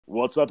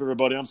What's up,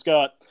 everybody? I'm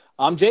Scott.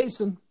 I'm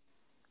Jason.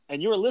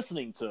 And you're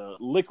listening to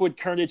Liquid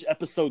Kernedge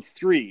episode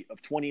 3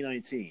 of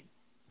 2019.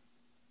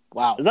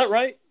 Wow. Is that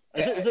right?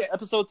 Is it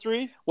episode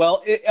 3?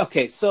 Well,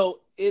 here's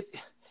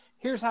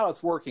how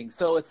it's working.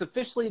 So it's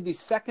officially the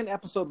second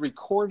episode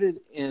recorded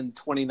in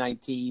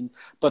 2019,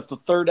 but the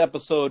third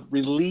episode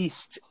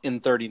released in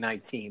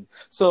 2019.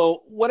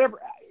 So whatever,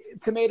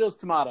 tomatoes,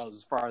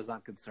 as far as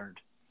I'm concerned.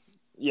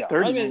 Yeah.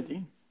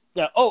 2019.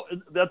 Yeah. Oh,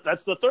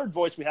 that's the third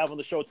voice we have on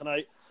the show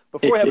tonight.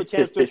 Before we have a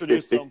chance to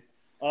introduce him,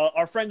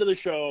 our friend of the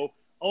show,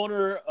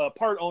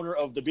 part owner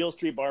of the Beale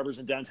Street Barbers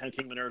in downtown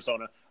Kingman,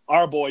 Arizona,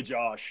 our boy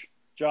Josh.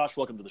 Josh,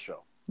 welcome to the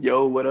show.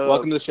 Yo, what up?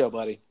 Welcome to the show,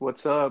 buddy.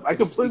 What's up? I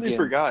completely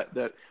forgot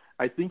that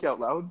I think out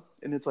loud,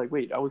 and it's like,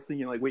 wait, I was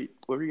thinking like, wait,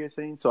 what were you guys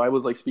saying? So I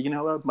was like speaking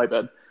out loud. My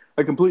bad.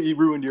 I completely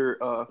ruined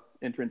your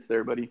entrance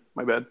there, buddy.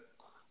 My bad.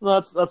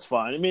 No, that's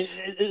fine. I mean,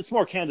 it's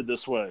more candid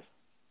this way.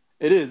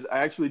 It is. I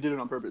actually did it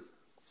on purpose.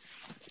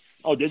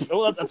 Oh, did you?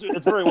 Oh,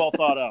 it's very well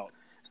thought out.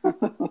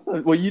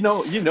 Well, you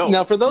know.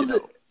 Now, for those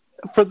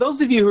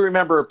of you who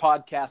remember a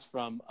podcast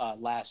from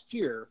last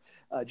year,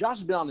 Josh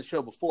has been on the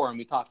show before, and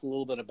we talked a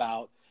little bit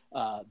about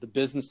the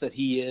business that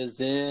he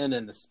is in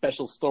and the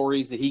special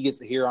stories that he gets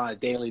to hear on a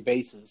daily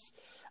basis.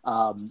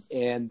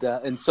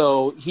 And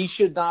so he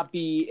should not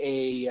be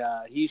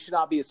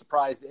a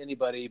surprise to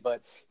anybody,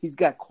 but he's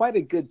got quite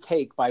a good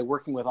take by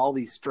working with all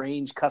these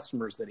strange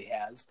customers that he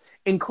has,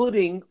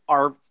 including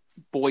our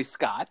boy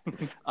Scott,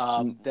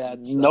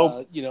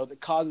 that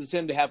causes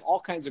him to have all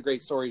kinds of great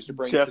stories to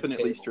bring to the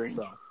table. Strange.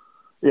 So.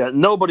 Yeah,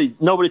 nobody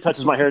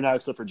touches my hair now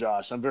except for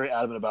Josh. I'm very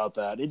adamant about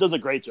that. He does a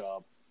great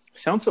job.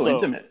 Sounds so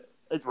intimate,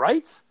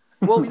 right?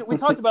 Well, we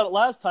talked about it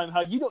last time.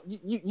 How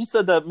you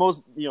said that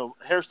most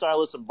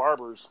hairstylists and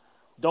barbers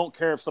don't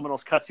care if someone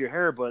else cuts your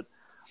hair, but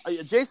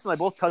Jason and I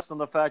both touched on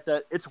the fact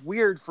that it's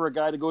weird for a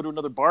guy to go to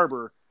another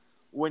barber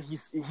when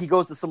he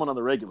goes to someone on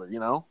the regular.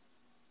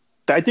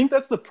 I think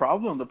that's the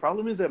problem. The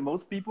problem is that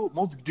most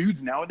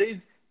dudes nowadays,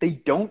 they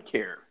don't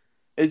care.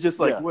 It's just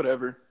like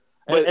whatever.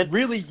 But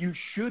really, you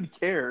should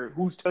care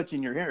who's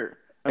touching your hair.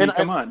 I mean,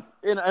 come on.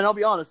 And I'll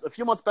be honest. A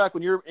few months back,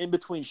 when you're in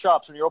between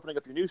shops, when you're opening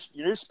up your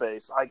new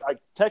space, I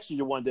texted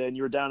you one day, and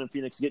you were down in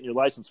Phoenix getting your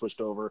license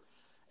switched over,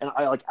 and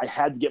I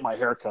had to get my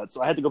hair cut,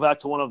 so I had to go back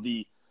to one of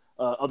the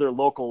other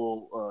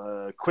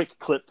local quick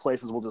clip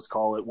places. We'll just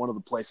call it one of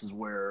the places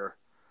where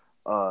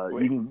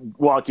you can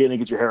walk in and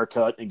get your hair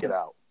cut and get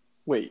out.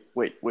 Wait.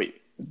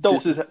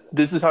 This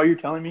is how you're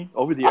telling me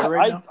over the air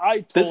right now?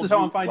 This is how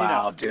I'm finding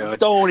out. Dude.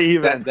 Don't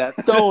even.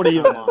 Don't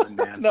even. Come on,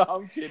 man. No,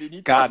 I'm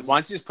kidding. God, why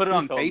don't you just put it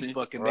on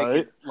Facebook and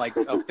make it like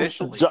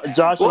officially?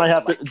 Josh and I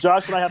have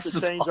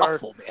to change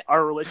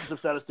our relationship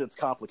status to it's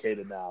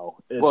complicated now.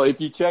 Well, if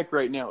you check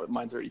right now,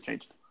 mine's already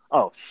changed.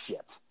 Oh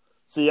shit!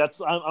 See, I'm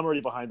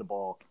already behind the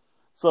ball.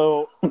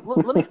 So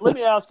let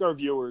me ask our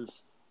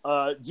viewers: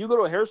 do you go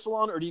to a hair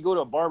salon or do you go to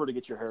a barber to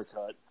get your hair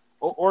cut?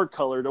 Or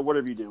colored, or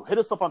whatever you do. Hit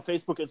us up on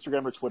Facebook,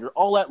 Instagram, or Twitter,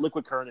 all at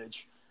Liquid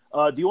Kernedge.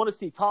 Do you want to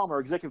see Tom,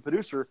 our executive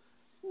producer,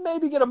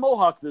 maybe get a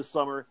mohawk this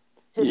summer?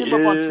 Hit him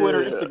up on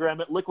Twitter,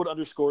 Instagram at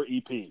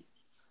liquid_EP.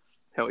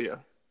 Hell yeah.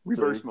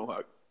 Reverse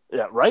mohawk.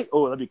 Yeah, right?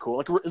 Oh, that'd be cool.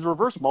 Like, is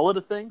reverse mullet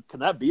a thing? Can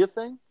that be a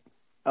thing?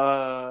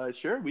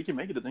 Sure, we can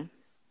make it a thing.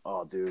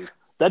 Oh, dude.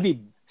 That'd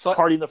be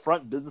party in the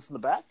front, business in the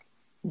back?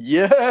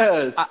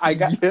 Yes. I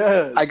got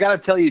to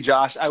tell you,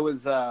 Josh, I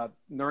was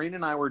Noreen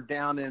and I were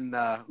down in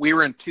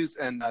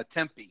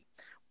Tempe,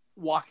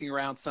 walking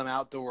around some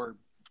outdoor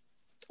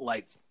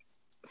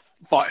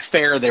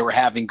fair they were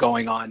having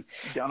going on,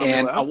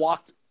 and I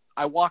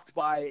walked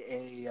by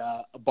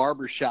a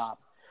barber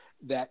shop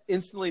that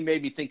instantly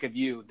made me think of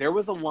you. There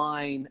was a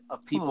line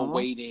of people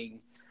waiting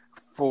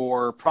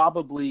for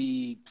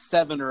probably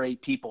 7 or 8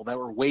 people that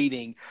were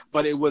waiting,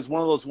 but it was one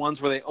of those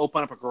ones where they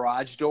open up a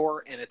garage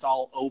door and it's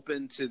all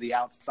open to the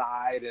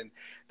outside, and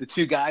the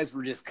two guys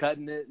were just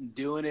cutting it and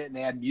doing it, and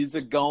they had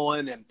music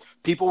going, and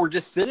people were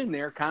just sitting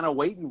there kind of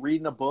waiting,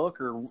 reading a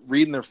book or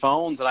reading their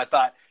phones. And I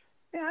thought,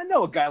 yeah, I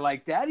know a guy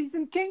like that. He's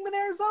in Kingman,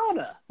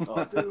 Arizona.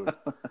 Oh, dude.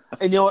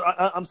 And you know what?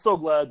 I'm so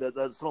glad that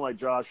someone like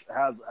Josh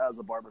has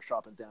a barber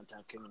shop in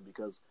downtown Kingman,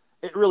 because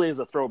it really is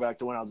a throwback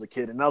to when I was a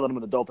kid. And now that I'm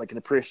an adult, I can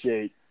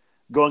appreciate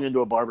going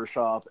into a barber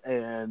shop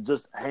and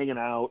just hanging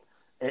out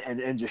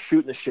and just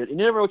shooting the shit. You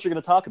never know what you're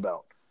going to talk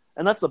about.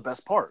 And that's the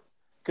best part.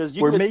 Because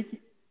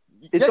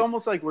it's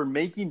almost like we're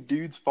making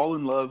dudes fall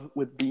in love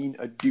with being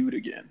a dude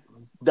again.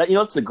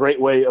 That's a great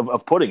way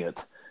of putting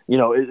it.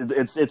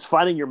 It's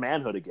finding your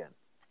manhood again.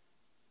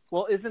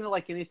 Well, isn't it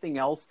like anything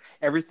else?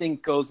 Everything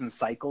goes in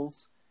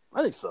cycles.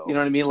 I think so. You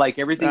know what I mean? Like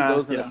everything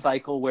goes in a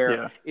cycle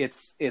where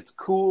it's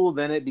cool,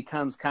 then it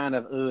becomes kind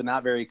of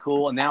not very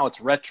cool, and now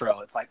it's retro.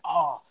 It's like,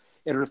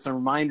 it's a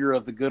reminder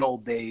of the good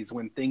old days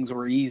when things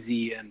were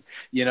easy, and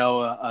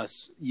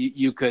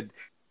you could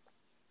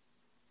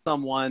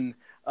someone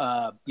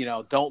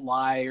don't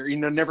lie, or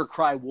never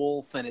cry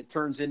wolf, and it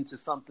turns into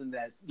something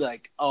that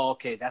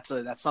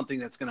that's something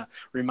that's going to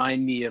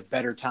remind me of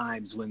better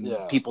times when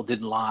people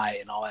didn't lie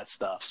and all that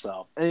stuff.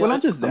 So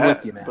not just that, I'm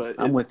with you, man. But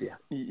I'm with you.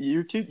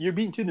 You're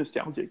being too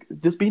nostalgic.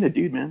 Just being a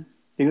dude, man.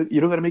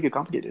 You don't got to make it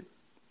complicated.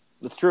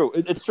 It's true.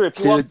 It's true.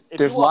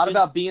 There's a lot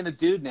about being a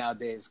dude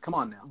nowadays. Come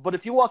on now. But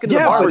if you walk into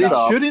the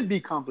barbershop, it shouldn't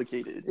be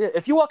complicated. Yeah,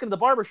 if you walk into the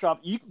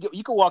barbershop, you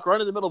can walk right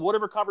in the middle of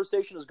whatever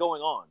conversation is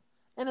going on,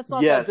 and it's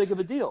not that big of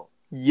a deal.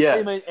 Yes.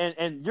 I mean,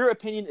 and your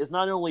opinion is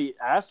not only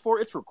asked for;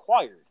 it's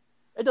required.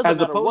 It doesn't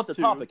matter what the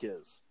topic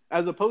is.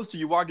 As opposed to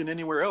you walking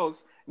anywhere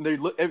else, and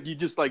you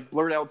just like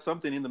blurt out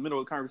something in the middle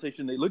of a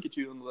conversation. They look at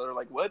you and they're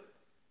like, "What?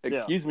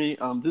 Excuse me,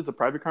 this is a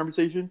private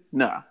conversation."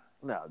 Nah.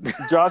 No,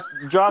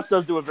 Josh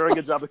does do a very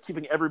good job of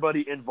keeping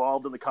everybody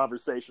involved in the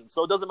conversation.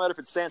 So it doesn't matter if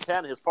it's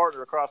Santana, his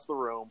partner across the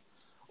room,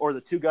 or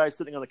the two guys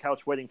sitting on the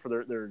couch waiting for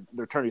their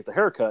turn to get the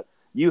haircut.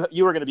 You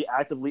are going to be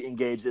actively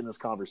engaged in this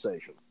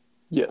conversation.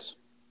 Yes.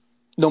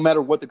 No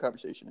matter what the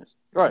conversation is.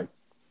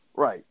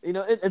 Right. You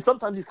know, and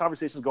sometimes these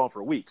conversations go on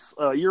for weeks.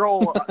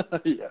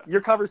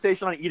 Your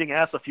conversation on eating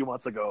ass a few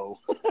months ago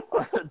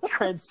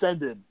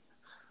transcended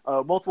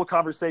multiple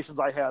conversations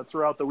I had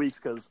throughout the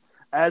weeks because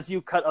as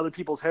you cut other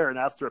people's hair and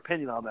ask their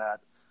opinion on that,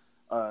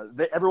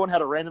 everyone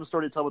had a random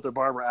story to tell with their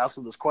barber. Asked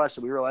them this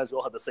question. We realized we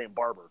all had the same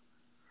barber.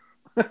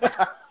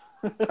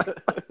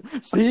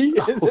 See,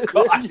 there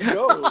you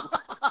go.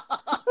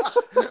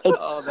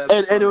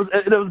 And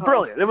it was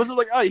brilliant. It was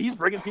like, oh, he's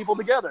bringing people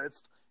together.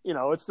 It's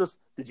this.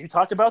 Did you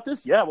talk about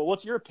this? Yeah. Well,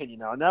 what's your opinion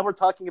now? And now we're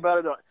talking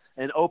about it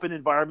in open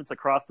environments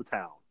across the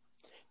town.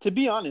 To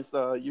be honest,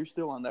 you're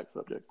still on that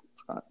subject,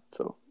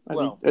 so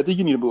I think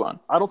you need to move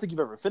on. I don't think you've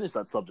ever finished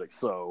that subject,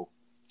 so.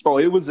 Oh,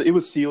 it was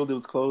sealed. It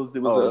was closed.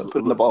 It was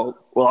put in the vault.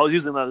 Well, I was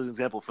using that as an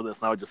example for this.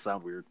 Now it just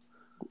sounds weird.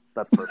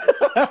 That's perfect.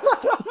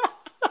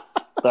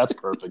 That's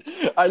perfect.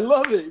 I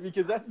love it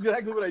because that's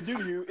exactly what I do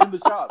to you in the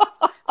shop.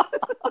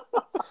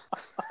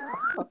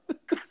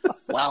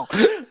 Wow,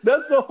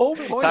 that's the whole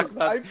point.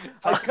 I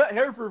cut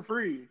hair for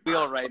free.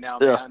 Feel right now,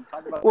 man.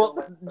 Well,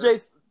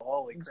 Jason.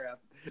 Holy crap,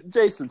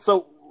 Jason.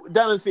 So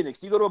down in Phoenix,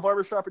 do you go to a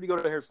barbershop or do you go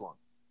to a hair salon?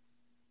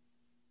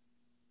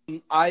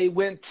 I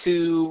went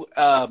to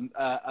I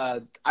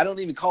don't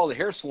even call it a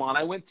hair salon.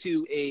 I went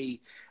to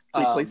a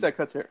place that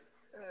cuts hair.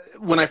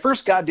 When I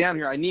first got down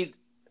here, I needed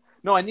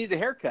a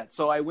haircut,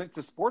 so I went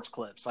to Sports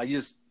Clips. I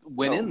just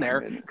went in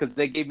there because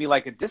they gave me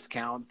like a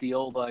discount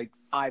deal, like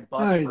 $5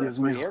 for a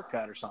free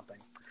haircut or something.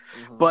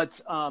 Mm-hmm.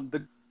 But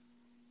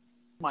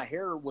my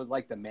hair was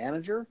like the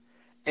manager,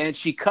 and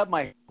she cut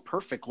my hair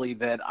perfectly.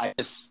 That I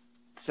just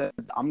said,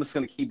 I'm just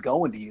going to keep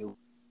going to you.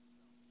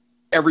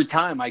 Every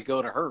time I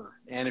go to her,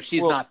 and if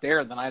she's not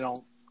there, then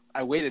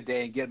I wait a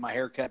day and get my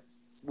haircut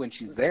when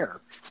she's there.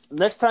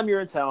 Next time you're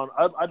in town,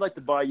 I'd like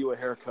to buy you a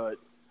haircut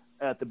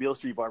at the Beale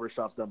Street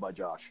Barbershop done by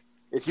Josh.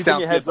 If you give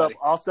me a heads up,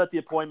 I'll set the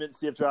appointment and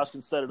see if Josh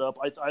can set it up.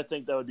 I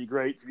think that would be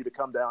great for you to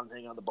come down and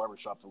hang out in the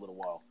barbershop for a little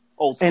while.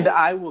 Old school. And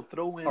I will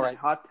throw in a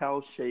hot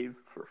towel shave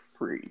for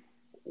free.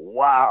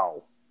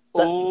 Wow.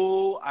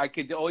 I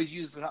could always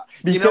use it.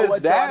 Because you know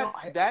what,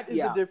 that is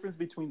the difference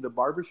between the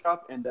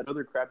barbershop and that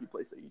other crappy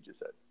place that you just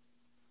said.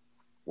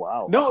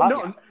 Wow. No,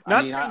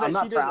 not saying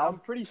that she did. I'm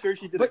pretty sure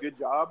she did a good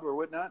job or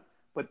whatnot.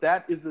 But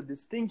that is the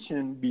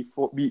distinction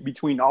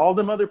between all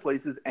them other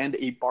places and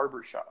a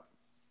barbershop.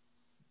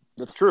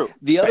 That's true.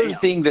 The other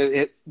thing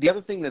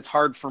that's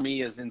hard for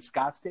me is in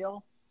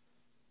Scottsdale.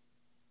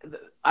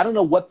 I don't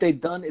know what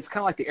they've done. It's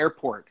kind of like the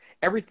airport.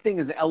 Everything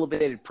is an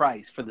elevated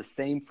price for the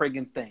same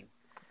friggin' thing.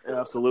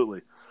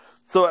 Absolutely.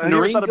 So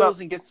Noreen goes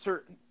and gets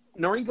her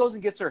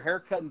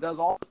haircut and does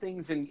all the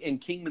things in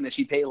Kingman that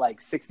she paid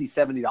like $60,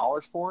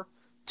 $70 for.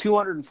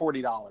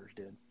 $240,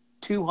 dude.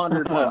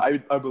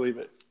 $240. I believe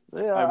it.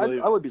 Yeah,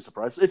 I would be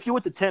surprised. If you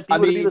went to Tempe,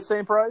 would it be the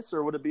same price,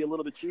 or would it be a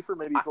little bit cheaper?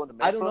 Maybe going to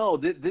Mesa? I don't know.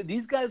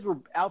 These guys were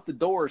out the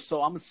door,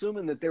 so I'm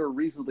assuming that they were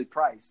reasonably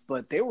priced.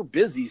 But they were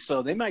busy,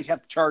 so they might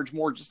have to charge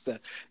more, just a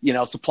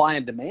supply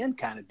and demand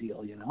kind of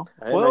deal.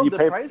 Well, the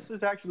price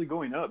is actually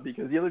going up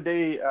because the other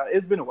day,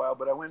 it's been a while,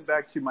 but I went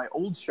back to my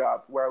old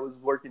shop where I was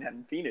working at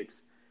in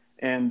Phoenix,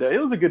 and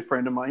it was a good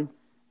friend of mine.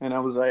 And I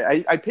was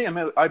like, I pay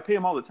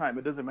him all the time.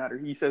 It doesn't matter.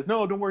 He says,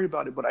 no, don't worry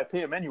about it. But I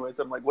pay him anyways.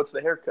 I'm like, what's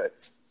the haircut?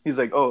 He's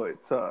like, oh,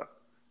 it's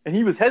and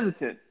he was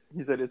hesitant.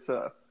 He said, it's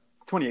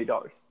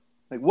 $28.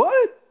 Like,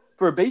 what?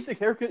 For a basic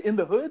haircut in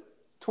the hood?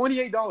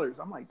 $28.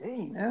 I'm like,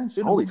 dang, man,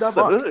 shouldn't have got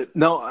the hood.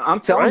 No,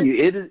 I'm telling you,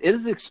 it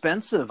is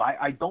expensive.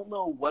 I don't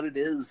know what it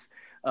is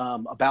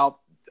about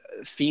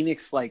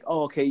Phoenix. Like,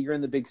 oh, okay, you're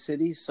in the big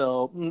city,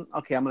 so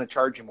okay, I'm going to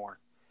charge you more.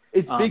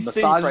 It's big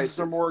city massages prices.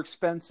 Are more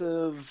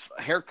expensive.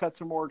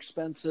 Haircuts are more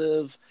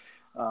expensive.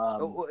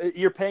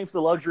 You're paying for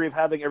the luxury of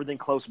having everything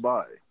close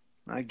by.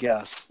 I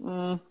guess.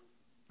 I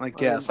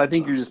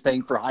think you're just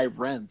paying for high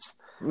rents.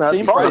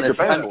 Same price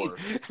you're paying for.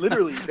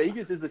 Literally,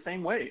 Vegas is the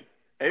same way.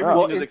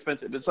 Everything is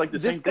expensive. It's like the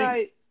same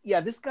thing. Yeah,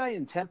 this guy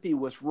in Tempe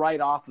was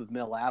right off of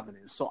Mill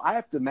Avenue, so I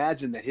have to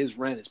imagine that his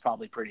rent is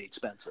probably pretty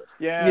expensive.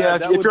 Yeah.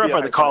 If you're up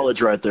by the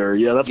college right there,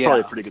 that's probably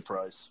a pretty good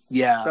price.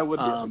 Yeah, that would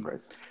be a good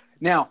price.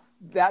 Now,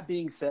 that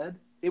being said,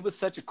 it was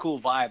such a cool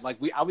vibe. Like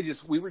we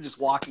were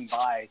just walking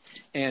by,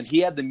 and he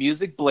had the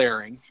music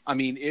blaring. I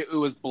mean, it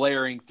was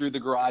blaring through the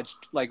garage.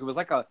 Like it was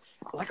like a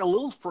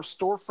little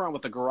storefront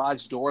with a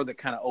garage door that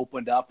kind of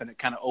opened up, and it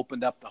kind of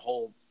opened up the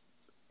whole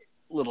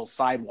little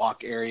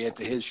sidewalk area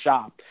to his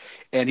shop,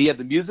 and he had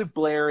the music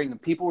blaring,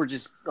 and people were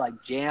just like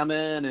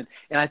jamming, and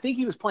I think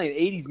he was playing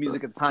 80s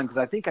music at the time, because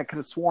I think I could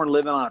have sworn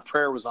 "Living on a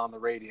Prayer" was on the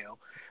radio,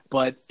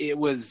 but it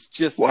was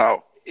just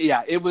wow.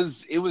 Yeah, it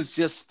was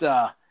just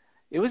a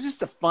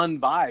fun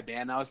vibe,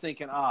 man. I was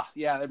thinking,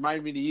 yeah, it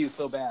reminded me of you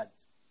so bad.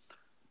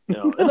 You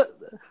know,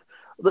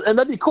 and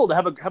that'd be cool to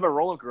have a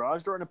roll-up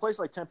garage door in a place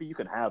like Tempe. You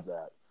can have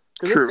that.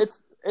 True.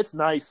 It's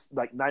nice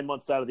like 9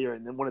 months out of the year,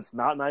 and then when it's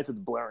not nice, it's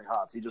blaring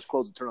hot. So you just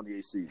close and turn on the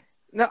AC.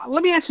 Now,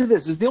 let me ask you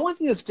this: is the only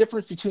thing that's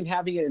different between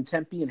having it in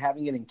Tempe and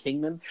having it in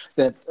Kingman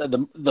that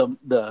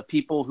the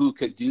people who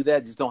could do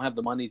that just don't have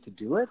the money to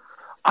do it?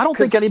 I don't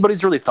think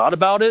anybody's really thought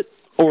about it,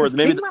 or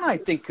maybe Kingman, I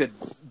think, could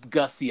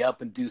gussy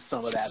up and do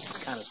some of that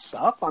kind of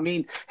stuff. I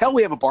mean, hell,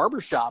 we have a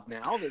barber shop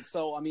now,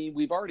 so I mean,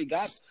 we've already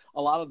got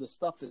a lot of the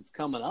stuff that's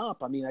coming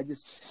up. I mean,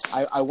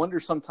 I wonder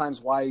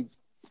sometimes why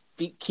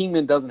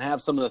Kingman doesn't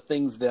have some of the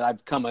things that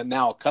I've come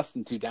now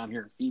accustomed to down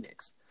here in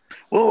Phoenix.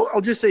 Well, I'll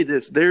just say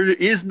this. There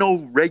is no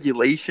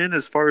regulation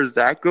as far as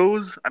that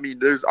goes. I mean,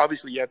 there's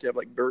obviously you have to have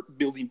like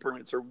building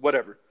permits or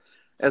whatever.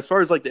 As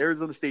far as like the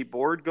Arizona State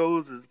Board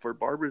goes, as for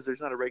barbers,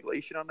 there's not a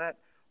regulation on that.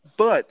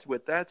 But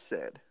with that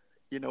said,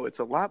 you know, it's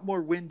a lot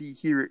more windy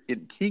here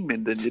in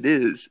Kingman than it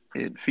is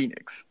in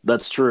Phoenix.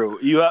 That's true.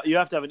 You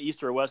have to have an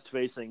east or west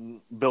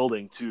facing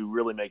building to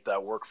really make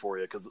that work for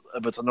you, because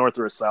if it's a north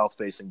or a south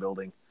facing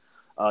building,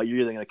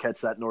 you're either going to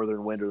catch that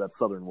northern wind or that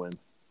southern wind.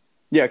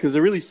 Yeah, because it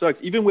really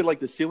sucks. Even with like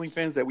the ceiling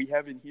fans that we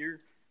have in here,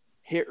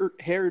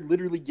 hair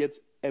literally gets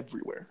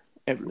everywhere.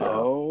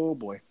 Oh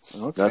boy,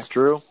 okay. That's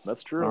true.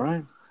 All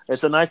right,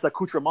 it's a nice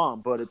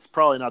accoutrement, but it's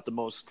probably not the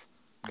most.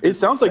 It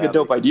sounds like a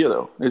dope idea,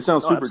 though. It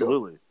sounds super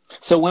absolutely. Dope.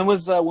 So when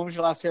was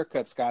your last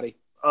haircut, Scotty?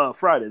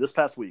 Friday, this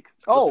past week.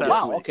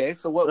 Wow. Okay.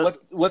 So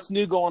what's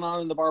new going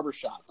on in the barber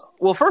shop?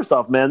 Well, first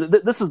off, man,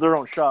 this is their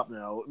own shop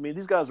now. I mean,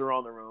 these guys are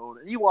on their own,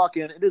 and you walk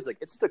in, it's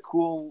just a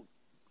cool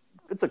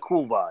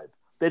vibe.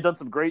 They've done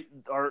some great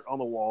art on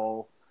the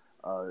wall.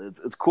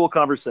 It's cool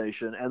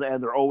conversation, and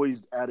they're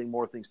always adding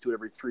more things to it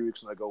every 3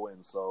 weeks when I go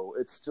in. So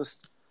it's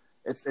just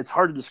it's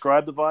hard to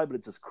describe the vibe, but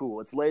it's just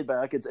cool. It's laid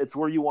back. It's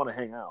where you want to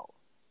hang out.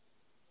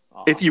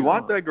 If you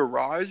want that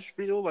garage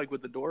feel, like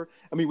with the door,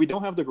 I mean, we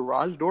don't have the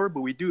garage door, but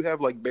we do have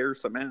like bare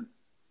cement.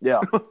 Yeah.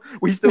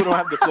 We still don't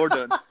have the floor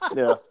done.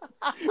 Yeah.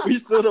 We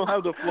still don't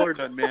have the floor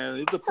done, man.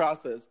 It's a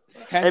process.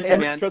 Trust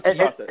the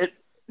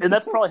process. And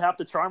that's probably half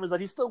the charm, is that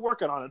he's still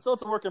working on it. So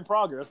it's a work in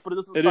progress, but it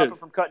doesn't stop him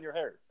from cutting your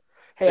hair.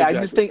 Hey,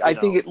 exactly. I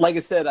think it, like I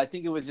said, I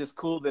think it was just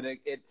cool that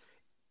it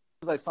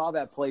as I saw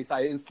that place,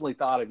 I instantly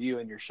thought of you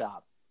in your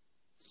shop.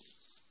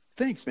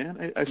 Thanks,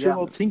 man. I feel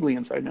all tingly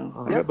inside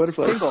now. I got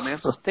butterflies. Tingle, man.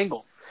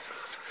 Tingle.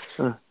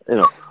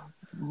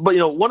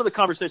 But one of the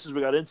conversations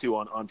we got into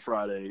on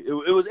Friday,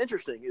 it was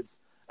interesting.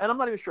 And I'm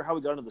not even sure how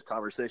we got into this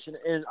conversation.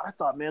 And I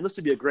thought, man, this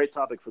would be a great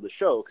topic for the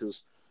show,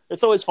 because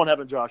it's always fun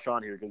having Josh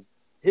on here, because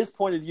his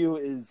point of view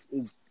is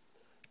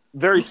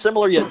very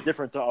similar yet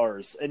different to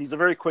ours, and he's a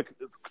very quick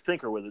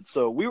thinker with it.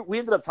 So we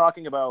ended up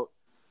talking about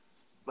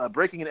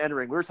breaking and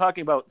entering. We were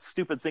talking about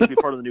stupid things to be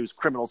part of the news,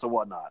 criminals and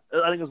whatnot.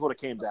 I think is what it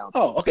came down to.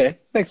 Oh, okay,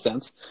 makes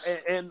sense.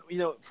 And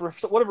for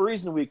whatever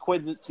reason, we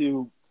equated it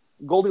to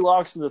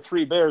Goldielocks and the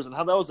Three Bears, and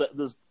how that was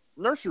this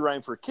nursery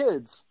rhyme for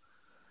kids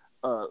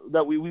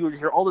that we would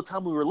hear all the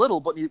time when we were little.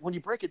 But when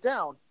you break it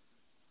down,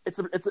 it's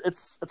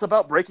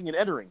about breaking and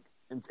entering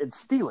and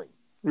stealing.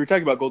 We were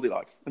talking about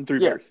Goldielocks and Three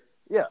Bears.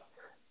 Yeah.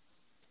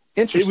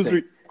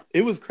 Interesting.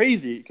 It was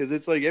crazy, because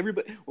it's like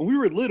everybody, when we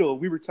were little,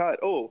 we were taught,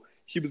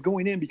 she was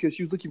going in because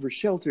she was looking for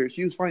shelter.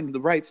 She was finding the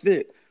right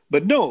fit.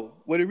 But no,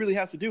 what it really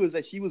has to do is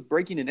that she was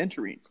breaking and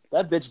entering.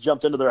 That bitch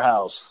jumped into their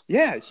house.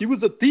 Yeah, she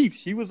was a thief.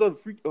 She was a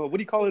what do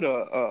you call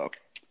it?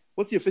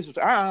 What's the official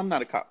term? I'm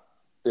not a cop.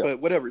 Yeah.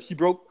 But whatever. She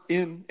broke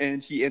in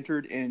and she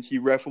entered and she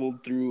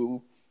raffled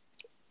through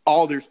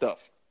all their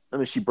stuff. I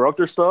mean, she broke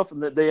their stuff,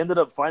 and they ended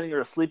up finding her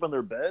asleep on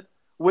their bed.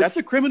 That's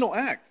a criminal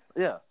act.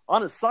 Yeah.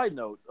 On a side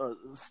note,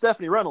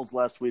 Stephanie Reynolds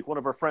last week, one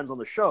of our friends on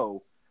the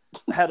show,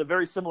 had a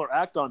very similar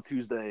act on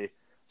Tuesday.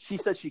 She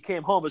said she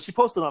came home, but she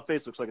posted it on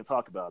Facebook so I can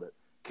talk about it.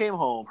 Came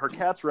home, her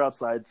cats were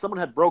outside. Someone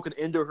had broken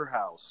into her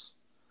house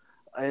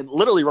and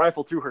literally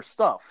rifled through her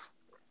stuff.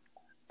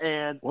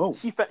 And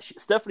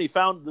Stephanie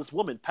found this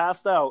woman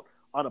passed out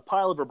on a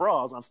pile of her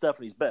bras on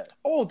Stephanie's bed.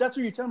 Oh, that's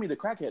what you're telling me, the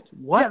crackhead.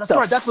 What? Yeah, that's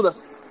right. That's what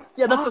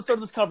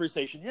started this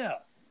conversation. Yeah.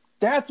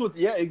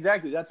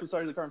 Exactly. That's what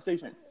started the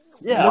conversation.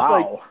 Yeah.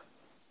 Wow.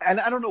 And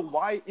I don't know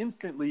why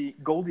instantly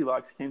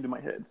Goldielocks came to my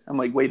head. I'm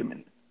like, wait a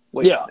minute.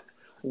 Wait a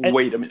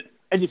minute.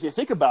 And if you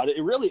think about it,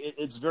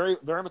 it's very,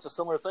 very much a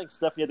similar thing.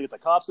 Stephanie had to get the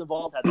cops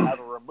involved, had to have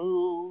her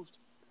removed.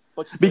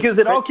 Because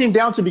it all came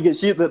down to the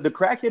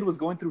crackhead was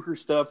going through her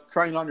stuff,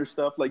 trying on her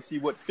stuff, like see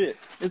what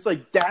fits. It's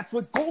like, that's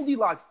what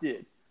Goldielocks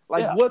did.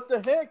 Like, what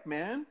the heck,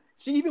 man?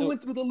 She even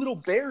went through the little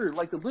bear,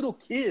 like the little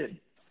kid.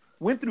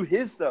 Went through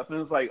his stuff, and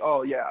it was like,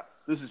 oh, yeah,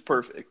 this is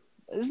perfect.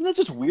 Isn't that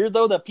just weird,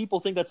 though, that people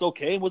think that's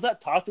okay? And was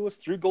that taught to us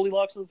through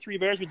Goldielocks and the Three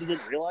Bears? We just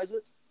didn't realize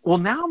it? Well,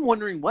 now I'm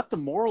wondering what the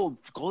moral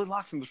of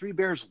Goldielocks and the Three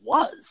Bears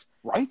was.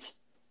 Right?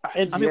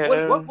 And I mean,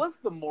 what was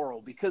the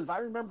moral? Because I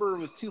remember it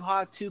was too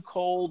hot, too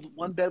cold.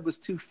 One bed was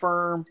too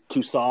firm,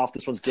 too soft.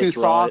 This one's too just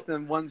soft, right.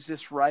 and one's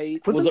just right.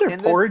 Was there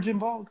porridge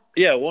involved?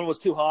 Yeah, one was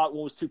too hot,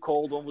 one was too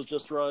cold, one was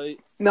just right.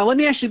 Now let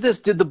me ask you this: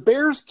 did the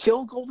bears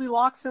kill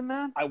Goldilocks in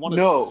that? I want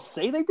to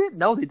say they did.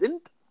 No, they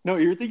didn't. No,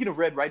 you're thinking of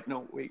Red Right.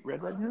 No, wait,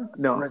 Red Right Hand?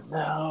 No,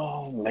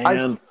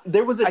 man.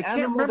 There was an I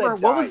can't remember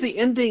what was the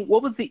ending.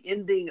 What was the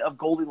ending of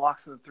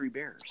Goldilocks and the Three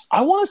Bears?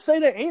 I want to say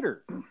they ate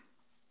her.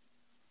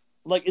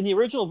 Like in the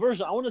original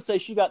version, I want to say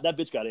that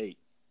bitch got ate.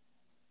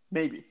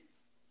 Maybe.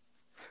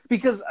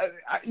 Because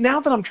now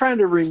that I'm trying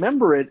to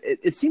remember it,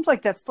 it seems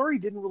like that story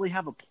didn't really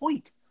have a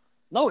point.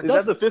 No, it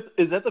doesn't.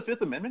 Is that the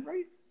Fifth Amendment,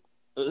 right?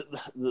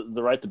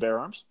 The right to bear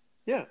arms?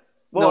 Yeah.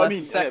 Well, no, I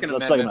mean, Second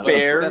Amendment.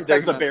 There's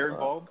a bear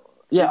involved.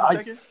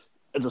 Yeah,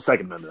 it's a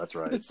Second Amendment. That's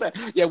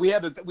right. Yeah, we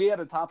had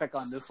a topic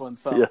on this one.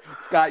 So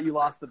Scott, you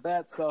lost the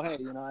bet. So hey,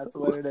 that's the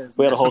way it is.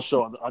 We had a whole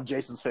show on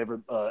Jason's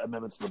favorite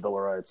amendments to the Bill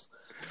of Rights.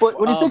 But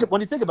when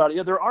you think about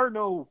it,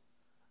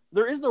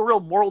 there is no real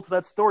moral to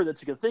that story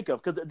that you can think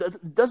of because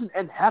it doesn't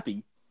end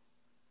happy.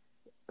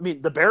 I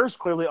mean, the bears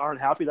clearly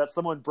aren't happy that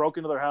someone broke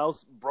into their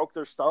house, broke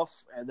their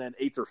stuff, and then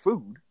ate their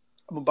food.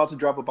 I'm about to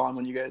drop a bomb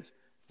on you guys.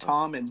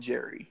 Tom and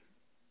Jerry.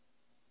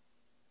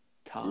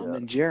 Tom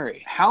and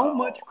Jerry. How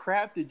much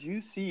crap did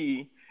you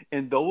see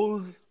in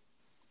those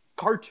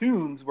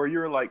cartoons where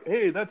you're like,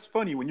 hey, that's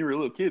funny when you were a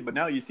little kid, but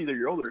now you see that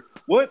you're older.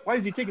 What? Why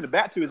is he taking a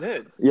bat to his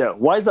head? Yeah.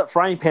 Why is that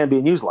frying pan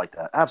being used like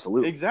that?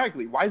 Absolutely.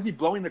 Exactly. Why is he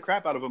blowing the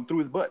crap out of him through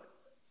his butt?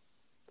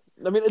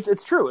 I mean,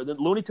 it's true. And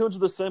Looney Tunes are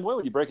the same way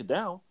when you break it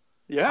down.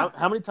 Yeah.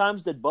 How many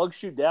times did Bugs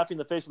shoot Daffy in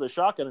the face with a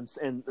shotgun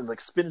and like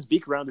spin his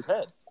beak around his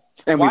head?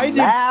 And we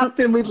laughed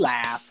and we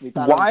laughed.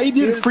 Why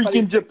did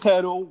freaking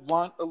Geppetto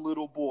want a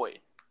little boy?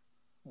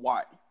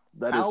 Why?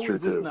 That is true, How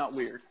is this not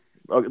weird?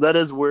 Okay, that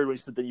is weird when you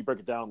sit there and you break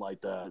it down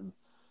like that. And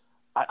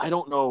I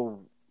don't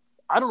know.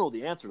 I don't know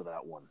the answer to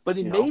that one. But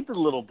he made the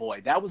little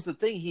boy. That was the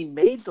thing. He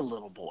made the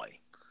little boy.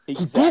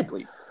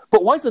 Exactly. He did.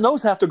 But why does the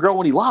nose have to grow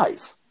when he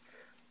lies?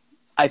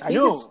 I think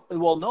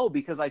no,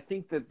 because I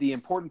think that the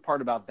important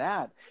part about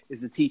that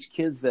is to teach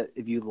kids that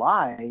if you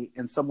lie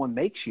and someone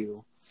makes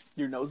you,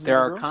 your nose there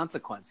are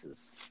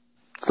consequences.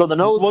 So the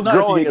nose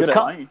growing is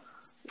lying.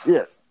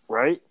 Yeah,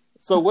 right?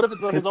 So what if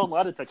it's on his own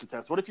lie detector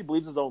test? What if he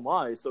believes his own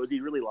lies? So is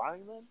he really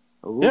lying then?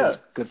 Ooh, yeah.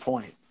 Good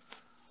point.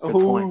 Good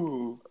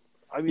point.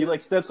 I mean, he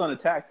steps on a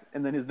tack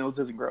and then his nose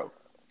doesn't grow.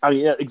 I mean,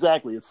 yeah,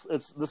 exactly. This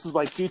is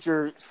like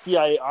future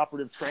CIA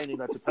operative training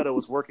that Geppetto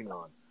was working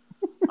on.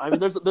 I mean,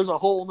 there's a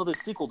whole another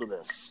sequel to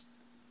this.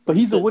 But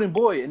he's a wooden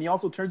boy, and he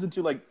also turns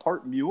into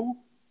part mule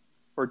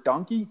or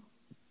donkey,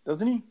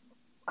 doesn't he?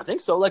 I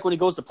think so. Like when he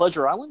goes to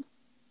Pleasure Island.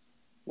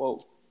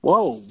 Whoa!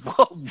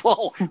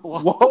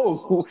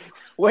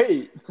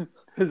 Wait,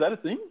 is that a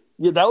thing?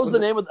 Yeah, that was the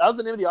name of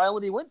the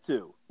island he went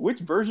to. Which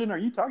version are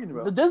you talking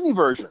about? The Disney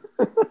version.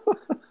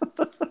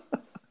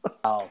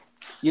 Oh,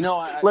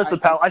 listen,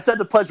 pal. I said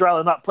the Pleasure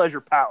Island, not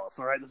Pleasure Palace.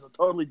 All right, there's a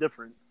totally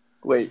different.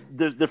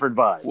 There's different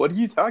vibe. What are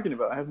you talking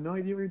about? I have no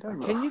idea what you're talking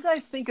about. Can you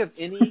guys think of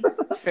any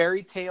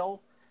fairy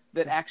tale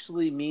that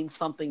actually means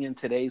something in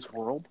today's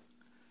world?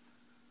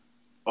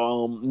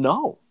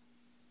 No.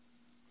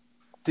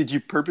 Did you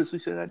purposely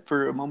say that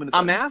for a moment of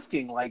time? I'm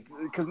asking,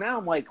 because now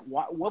I'm like,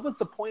 what was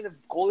the point of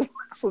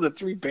Goldilocks and the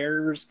Three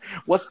Bears?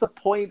 What's the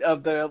point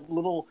of the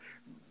little,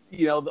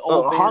 the old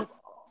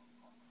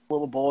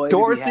little boy?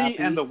 Dorothy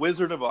and the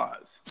Wizard of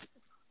Oz.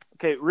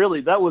 Okay, really,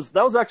 that was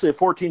actually a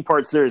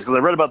 14-part series because I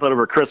read about that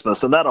over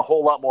Christmas, and that had a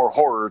whole lot more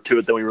horror to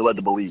it than we were led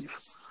to believe.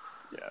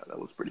 Yeah, that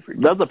was pretty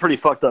freaky. That's a pretty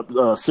fucked up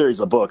series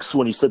of books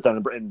when you sit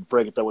down and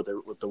break it down what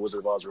the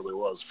Wizard of Oz really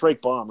was.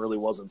 Frank Baum really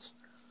wasn't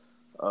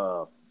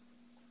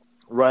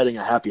writing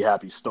a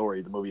happy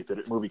story. The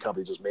movie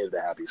company just made it a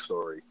happy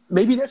story.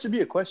 Maybe that should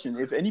be a question.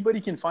 If anybody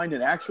can find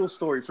an actual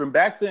story from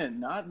back then,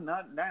 not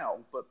now,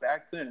 but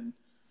back then,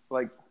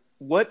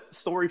 what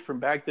story from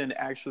back then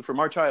actually from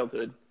our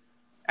childhood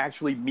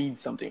actually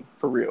means something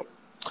for real?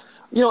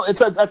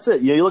 That's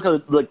it. You look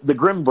at the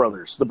Grimm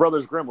brothers, the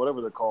Brothers Grimm, whatever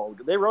they're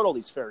called. They wrote all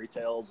these fairy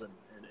tales and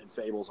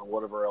fables and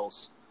whatever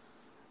else.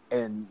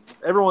 And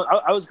everyone,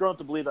 I was growing up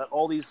to believe that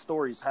all these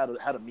stories had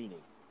a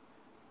meaning.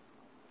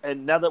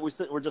 And now that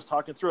we're just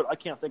talking through it, I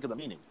can't think of the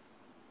meaning.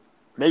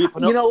 Maybe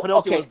Pinocchio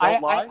was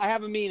don't lie. I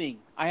have a meaning.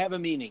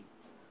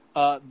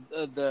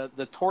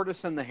 The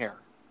tortoise and the hare.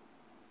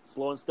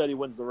 Slow and steady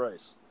wins the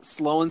race.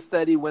 Slow and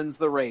steady wins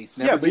the race.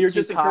 Never but you're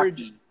just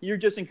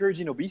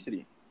encouraging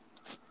obesity.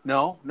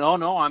 No.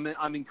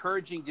 I'm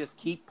encouraging just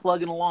keep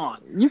plugging along.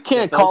 You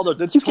can't call the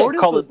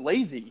tortoise was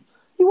lazy.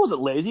 He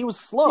wasn't lazy. He was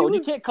slow. You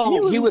can't call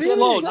him. He was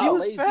slow, not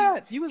lazy.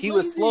 Fat. He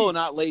was slow,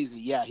 not lazy.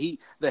 Yeah,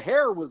 the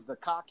hare was the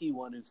cocky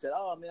one who said,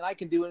 "Oh man, I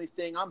can do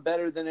anything. I'm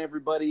better than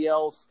everybody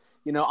else.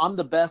 I'm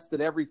the best at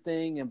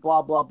everything." And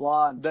blah blah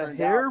blah. And the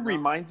hare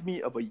reminds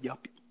me of a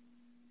yuppie.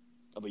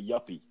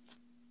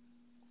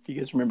 Do you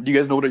guys remember? Do you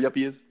guys know what a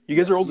yuppie is? You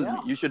guys are older than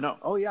me. You should know.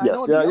 Oh yeah,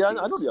 yes, I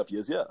know what a yuppie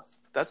is. Yeah,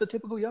 that's a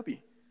typical yuppie.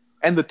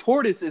 And the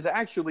tortoise is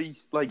actually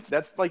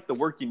that's the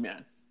working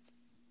man.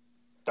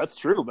 That's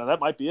true, man. That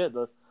might be it.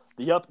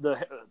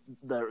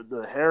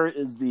 The hare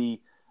is the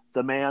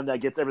man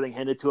that gets everything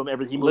handed to him.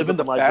 Everything he moves living up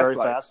in the life fast very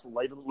life. fast,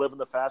 living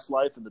the fast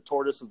life. And the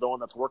tortoise is the one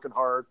that's working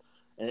hard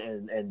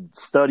and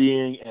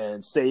studying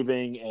and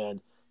saving,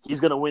 and he's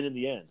going to win in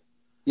the end.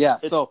 Yeah.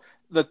 So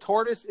the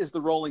tortoise is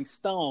the Rolling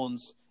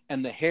Stones,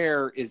 and the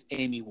hare is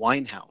Amy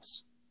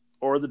Winehouse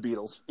or the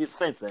Beatles. It's the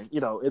same thing.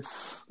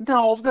 It's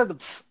no.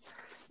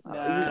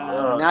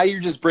 Now you're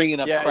just bringing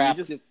up crap.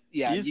 You just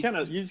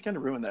kind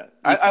of ruined that.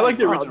 I like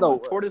the original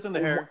one. Tortoise and the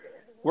hare,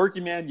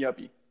 working man,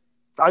 yuppie.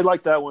 I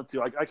like that one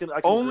too. I can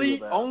agree with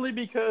that. Only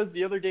because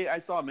the other day I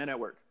saw Men at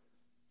Work,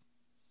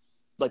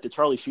 like the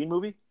Charlie Sheen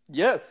movie.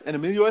 Yes, and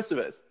Emilio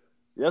Estevez.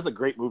 Yeah, that's a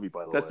great movie,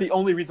 by the way. That's the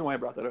only reason why I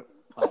brought that up.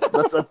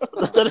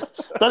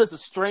 That is a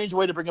strange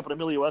way to bring up an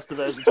Emilio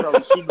Estevez and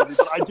Charlie Sheen movie,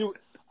 but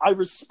I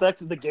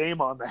respect the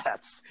game on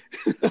that.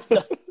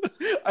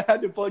 I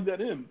had to plug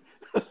that in.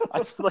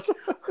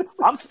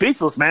 I'm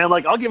speechless, man.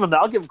 Like I'll give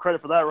him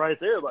credit for that right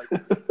there. Like,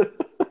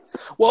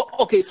 well,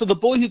 okay, so The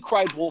Boy Who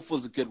Cried Wolf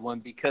was a good one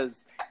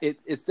because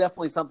it's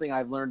definitely something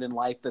I've learned in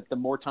life that the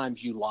more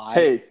times you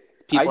lie,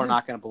 people are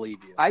not going to believe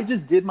you. I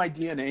just did my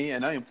DNA,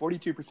 and I am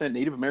 42%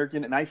 Native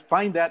American, and I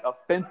find that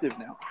offensive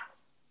now.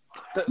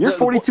 You're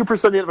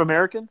 42% Native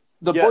American?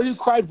 The Boy Who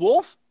Cried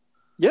Wolf?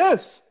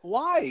 Yes.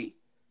 Why?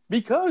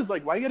 Because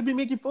why you gotta be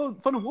making fun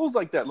of wolves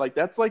like that? Like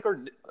that's like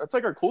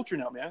our culture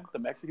now, man. The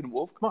Mexican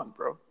wolf. Come on,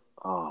 bro.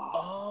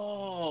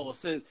 Oh,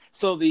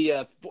 so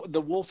the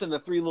wolf and the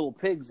Three Little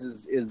Pigs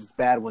is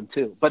bad one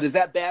too. But is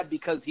that bad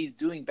because he's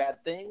doing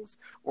bad things,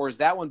 or is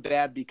that one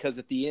bad because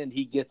at the end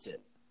he gets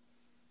it?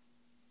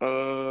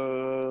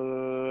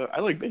 I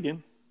like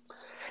bacon.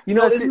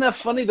 Isn't that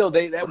funny though?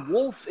 That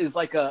wolf is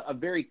like a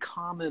very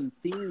common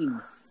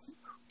theme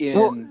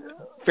in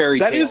fairy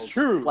tales. That is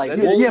true. Like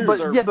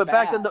but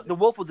back then the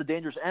wolf was a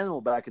dangerous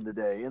animal back in the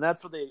day, and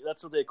that's what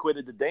they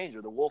equated to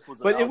danger. The wolf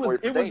was,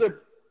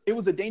 it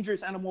was a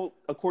dangerous animal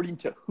according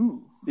to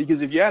who?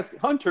 Because if you ask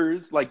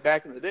hunters, like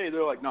back in the day,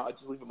 they're like, no,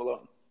 just leave them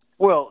alone.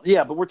 Well,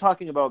 yeah, but we're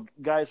talking about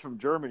guys from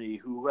Germany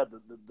who had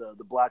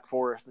the Black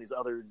Forest and these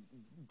other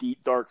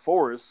deep, dark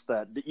forests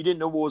that you didn't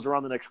know what was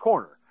around the next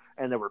corner.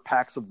 And there were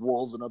packs of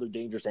wolves and other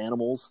dangerous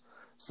animals.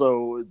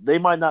 So they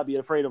might not be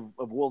afraid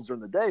of wolves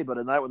during the day, but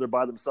at night when they're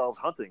by themselves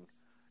hunting.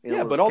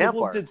 But all the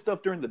wolves did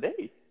stuff during the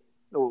day.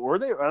 Oh, were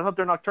they? I thought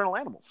they're nocturnal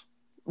animals.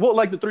 Well,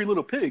 like the Three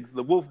Little Pigs,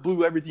 the wolf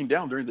blew everything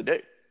down during the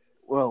day.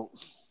 Well,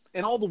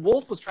 and all the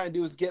wolf was trying to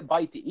do is get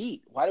bite to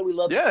eat. Why do we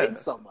love the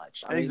pigs so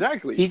much?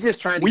 Exactly. He's just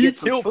trying to get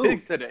some food. We kill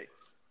pigs today.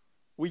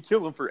 We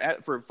kill them for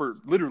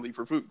literally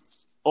for food.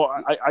 Oh,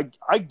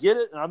 I get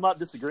it, and I'm not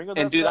disagreeing with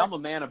that. And dude, I'm a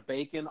man of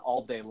bacon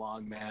all day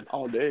long, man.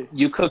 All day.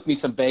 You cook me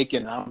some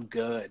bacon, and I'm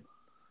good.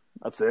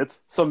 That's it.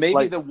 So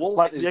maybe the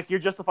wolf you're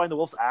justifying the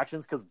wolf's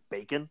actions because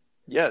bacon?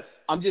 Yes.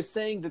 I'm just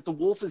saying that the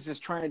wolf is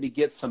just trying to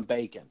get some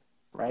bacon,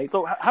 right?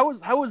 So how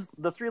is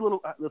the three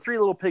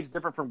little pigs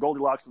different from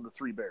Goldielocks and the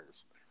Three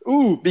Bears?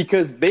 Ooh,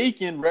 because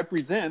bacon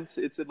represents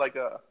it's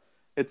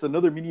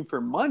another meaning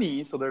for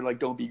money, so they're like,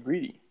 don't be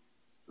greedy.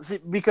 See,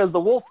 because the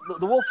wolf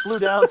flew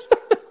down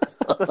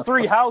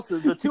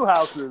the two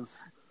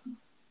houses.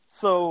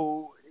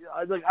 So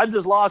I'm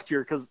just lost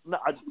here because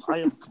I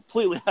am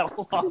completely at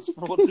a loss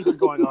for what's even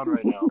going on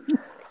right now.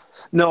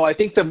 No, I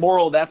think the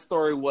moral of that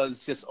story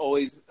was just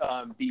always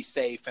be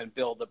safe and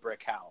build a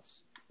brick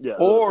house. Yeah.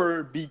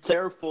 Or be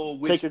careful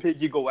which pig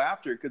you go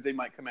after because they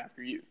might come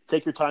after you.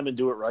 Take your time and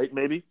do it right,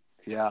 maybe.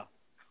 Yeah.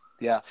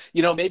 Yeah.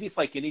 Maybe it's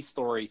like any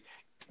story.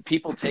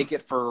 People take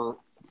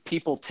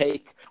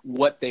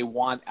what they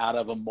want out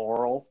of a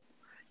moral,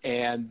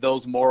 and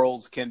those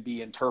morals can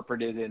be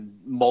interpreted in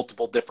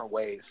multiple different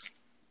ways.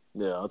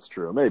 Yeah, that's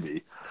true.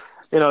 Maybe.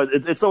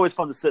 It's always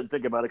fun to sit and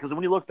think about it because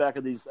when you look back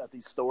at these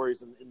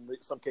stories, and in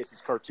some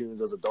cases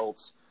cartoons as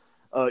adults,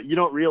 you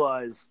don't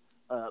realize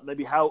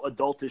maybe how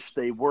adultish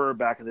they were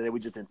back in the day. We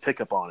just didn't pick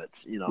up on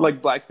it.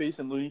 Like Blackface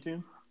and Looney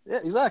Tunes. Yeah,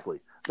 exactly.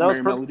 That was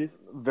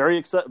very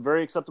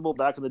acceptable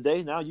back in the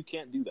day. Now you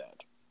can't do that.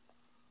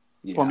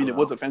 Yeah, well, I mean, it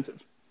was offensive.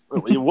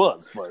 Well, it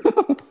was, but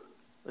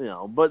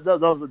but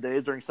those were the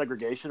days during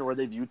segregation where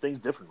they viewed things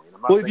differently.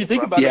 If you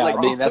think about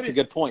it, that's a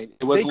good point.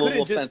 It was a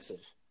little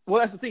offensive. Well,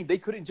 that's the thing. They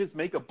couldn't just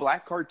make a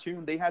black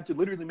cartoon. They had to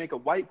literally make a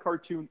white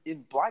cartoon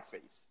in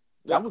blackface.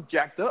 That was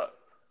jacked up.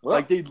 Well,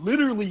 like they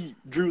literally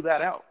drew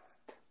that out.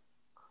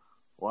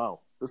 Wow,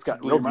 this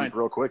got real deep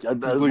real quick.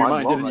 That was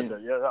my moment right there.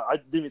 Yeah, I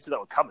didn't even see that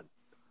one coming.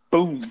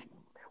 Boom.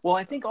 Well,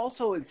 I think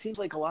also it seems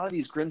like a lot of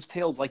these Grimm's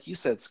tales, like you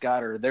said,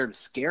 Scott, are there to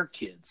scare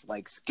kids.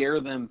 Like scare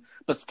them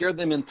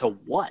into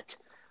what?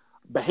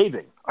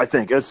 Behaving, I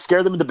think.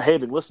 Scare them into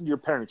behaving. Listen to your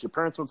parents. Your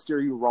parents won't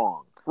steer you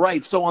wrong.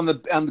 Right. So on the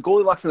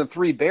Goldielocks and the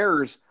Three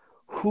Bears,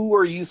 who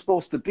are you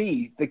supposed to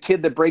be? The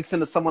kid that breaks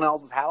into someone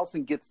else's house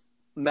and gets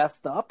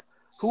messed up?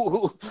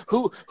 Who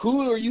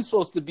are you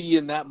supposed to be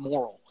in that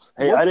moral?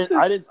 Hey, I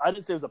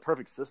didn't say it was a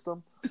perfect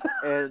system.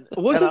 And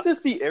wasn't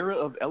this the era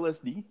of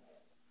LSD?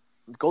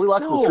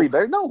 Goldilocks and the Three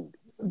Bears? No.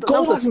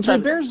 Goldilocks and Three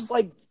Bears is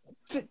like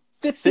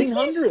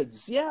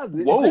 1500s. Yeah.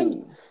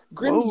 Whoa.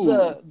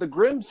 The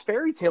Grimm's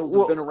fairy tales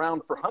have been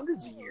around for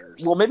hundreds of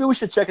years. Well, maybe we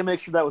should check and make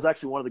sure that was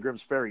actually one of the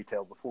Grimm's fairy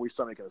tales before we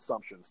start making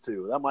assumptions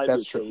too. That might be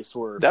the case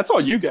where that's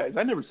all you guys.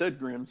 I never said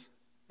Grimm's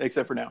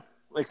except for now.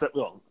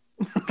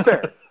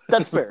 Fair.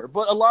 That's fair.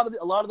 But a lot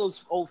of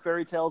those old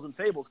fairy tales and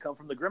fables come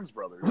from the Grimm's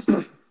brothers.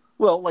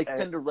 Well, like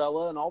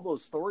Cinderella and all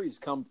those stories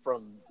come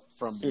from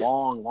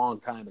long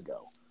time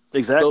ago.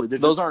 Exactly.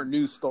 Those aren't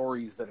new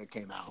stories that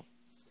came out.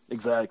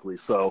 Exactly.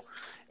 So,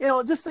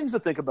 just things to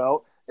think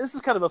about. This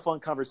is kind of a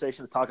fun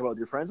conversation to talk about with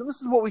your friends, and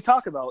this is what we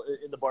talk about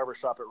in the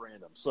barbershop at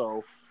random.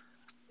 So,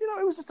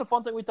 it was just a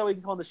fun thing we thought we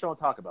could come on the show and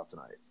talk about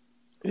tonight.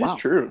 It is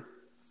true.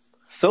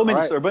 So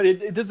many stories, but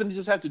it doesn't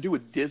just have to do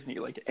with Disney,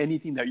 like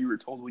anything that you were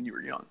told when you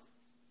were young.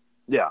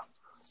 Yeah.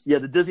 Yeah,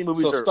 the Disney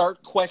movies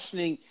start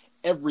questioning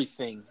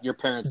everything your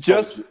parents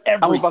told you.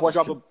 I'm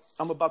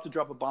about to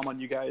drop a bomb on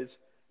you guys.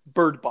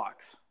 Bird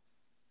Box.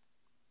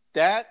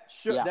 That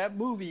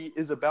movie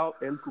is about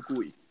El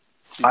Cucuy.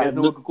 Do you guys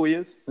know what Cucuy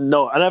is?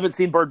 No, I haven't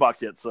seen Bird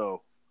Box yet,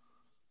 so.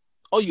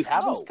 Oh, you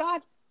haven't,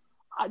 Scott?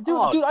 Dude,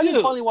 I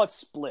just finally watched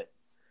Split.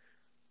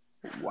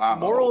 Wow.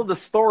 Moral of the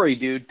story,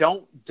 dude,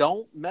 don't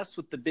mess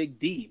with the big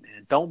D,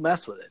 man. Don't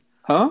mess with it.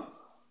 Huh?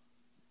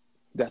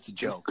 That's a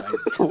joke.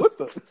 What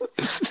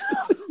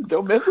the?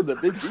 Don't mess with the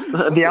big D.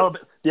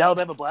 The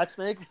Alabama Black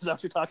Snake? Is that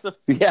what you're talking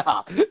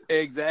about? Yeah,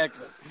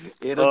 exactly.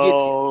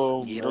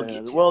 It'll get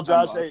you. Well,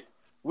 Josh, hey,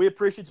 we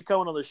appreciate you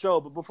coming on the show,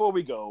 but before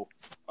we go,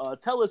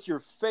 tell us your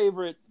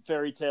favorite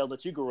fairy tale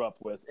that you grew up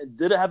with. And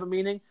did it have a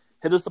meaning?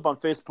 Hit us up on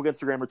Facebook,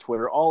 Instagram, or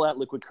Twitter, all at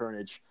Liquid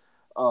Kernedge.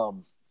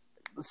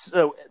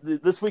 So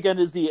this weekend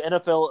is the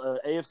NFL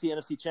AFC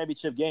NFC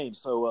Championship game.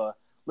 So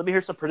let me hear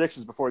some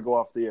predictions before we go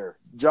off the air.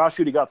 Josh,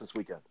 who do you got this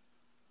weekend?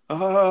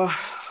 I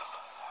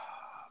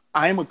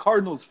am a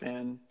Cardinals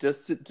fan.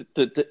 Just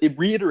to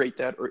reiterate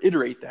that or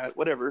iterate that,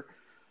 whatever.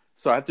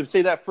 So I have to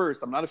say that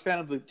first. I'm not a fan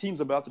of the teams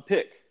I'm about to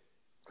pick.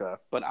 Okay.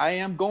 But I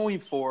am going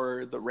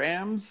for the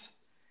Rams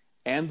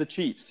and the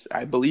Chiefs.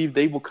 I believe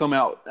they will come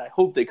out. I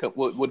hope they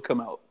would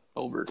come out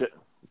over.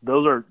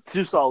 Those are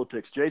two solid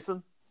picks.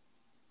 Jason?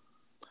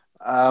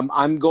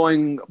 I'm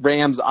going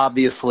Rams,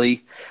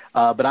 obviously,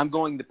 but I'm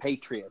going the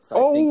Patriots. I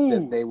think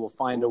that they will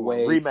find a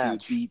way to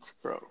beat.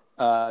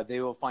 They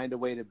will find a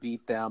way to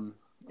beat them,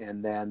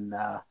 and then.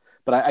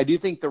 But I do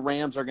think the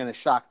Rams are going to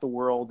shock the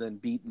world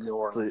and beat New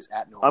Orleans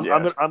at New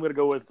Orleans. I'm going to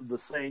go with the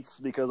Saints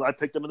because I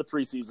picked them in the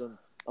preseason.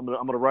 I'm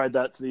going to ride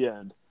that to the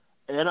end,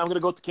 and I'm going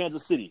to go with the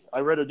Kansas City. I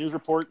read a news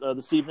report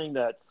this evening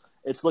that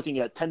it's looking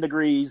at 10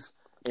 degrees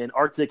in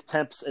Arctic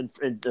temps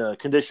and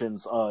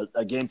conditions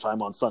at game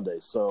time on Sunday.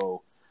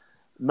 So.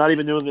 Not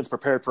even New England's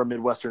prepared for a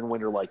Midwestern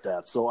winter like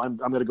that. So I'm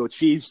going to go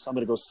Chiefs. I'm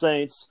going to go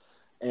Saints.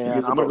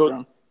 And I'm going to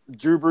go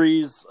Drew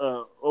Brees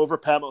over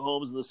Pat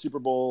Mahomes in the Super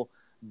Bowl.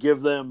 Give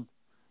them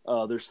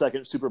their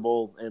second Super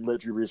Bowl and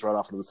let Drew Brees ride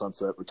off into the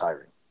sunset,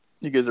 retiring.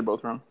 You guys are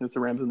both wrong. It's the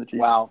Rams and the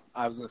Chiefs. Wow.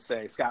 I was going to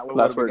say, Scott,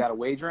 what we got a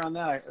wager on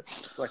that?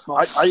 Do I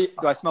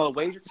smell a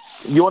wager?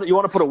 You want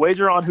to put a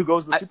wager on who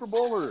goes to the Super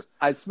Bowl? Or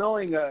I'm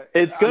smelling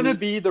it's going to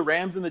be the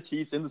Rams and the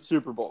Chiefs in the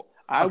Super Bowl.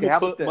 I will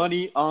put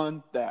money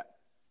on that.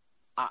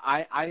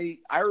 I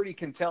already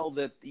can tell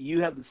that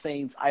you have the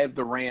Saints, I have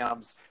the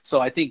Rams,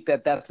 so I think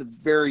that's a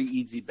very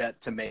easy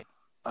bet to make.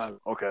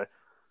 Okay.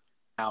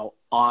 Now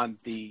on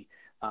the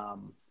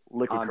on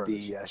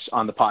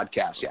the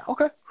podcast, yeah.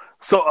 Okay.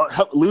 So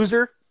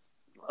loser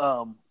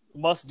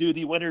must do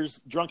the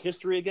winner's drunk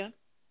history again.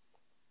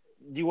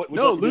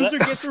 Loser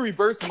gets to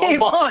reverse.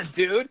 Game on,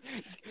 dude.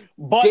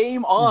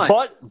 Game on.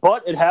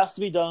 But it has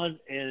to be done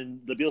in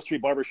the Beale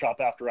Street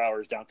Barbershop after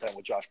hours downtown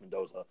with Josh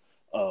Mendoza.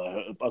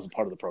 As a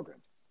part of the program.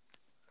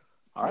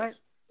 All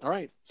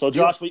right. So,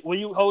 Josh, will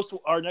you host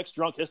our next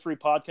Drunk History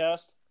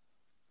podcast?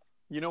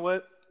 You know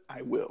what?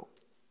 I will.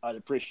 I'd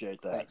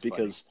appreciate that. Thanks,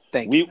 because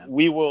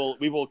we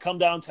will come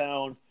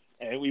downtown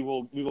and we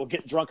will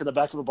get drunk in the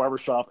back of a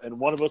barbershop, and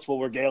one of us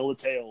will regale the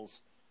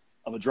tales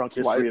of a Drunk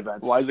History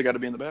event. Why has it got to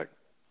be in the back?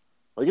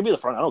 Well, give me the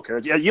front. I don't care.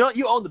 Yeah,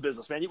 you own the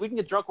business, man. We can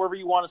get drunk wherever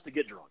you want us to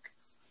get drunk.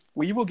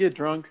 We will get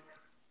drunk.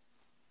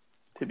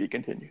 To be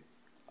continued.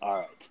 All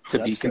right. To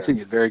be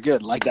continued. Very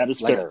good. That is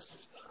fair.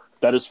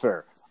 That is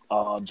fair.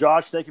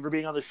 Josh, thank you for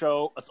being on the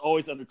show. It's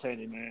always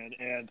entertaining, man.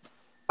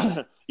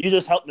 And you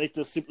just helped make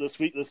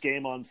this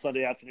game on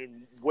Sunday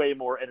afternoon way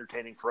more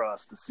entertaining for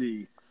us to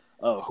see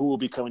who will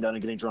be coming down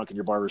and getting drunk in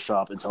your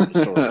barbershop and telling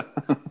the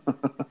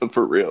story.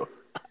 For real.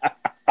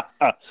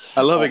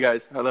 I love it,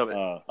 guys. I love it.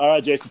 All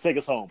right, Jason, take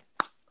us home.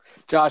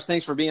 Josh,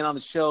 thanks for being on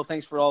the show.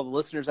 Thanks for all the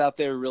listeners out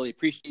there. We really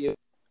appreciate you.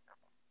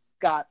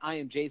 Scott, I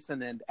am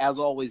Jason, and as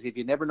always, if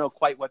you never know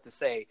quite what to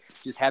say,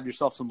 just have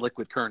yourself some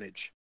Liquid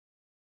Kernedge.